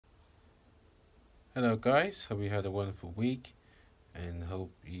Hello, guys. Hope you had a wonderful week and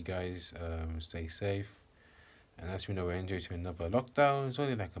hope you guys stay safe. And as we know, we're entering to another lockdown. It's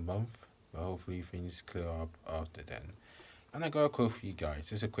only like a month, but hopefully things clear up after then. And I got a quote for you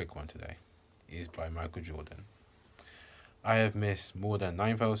guys. It's a quick one today. It's by Michael Jordan. I have missed more than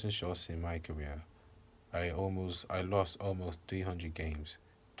 9,000 shots in my career. I lost almost 300 games.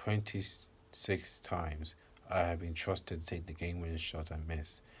 26 times I have been trusted to take the game-winning shot and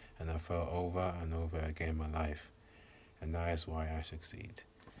miss, and I fell over and over again in my life. And that is why I succeed.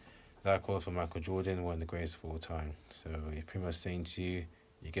 That quote from Michael Jordan, one of the greatest of all time. So he's pretty much saying to you,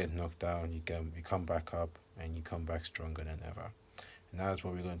 you get knocked down, you come back up, and you come back stronger than ever. And that's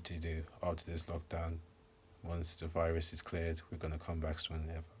what we're going to do after this lockdown. Once the virus is cleared, we're going to come back stronger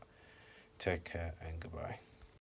than ever. Take care and goodbye.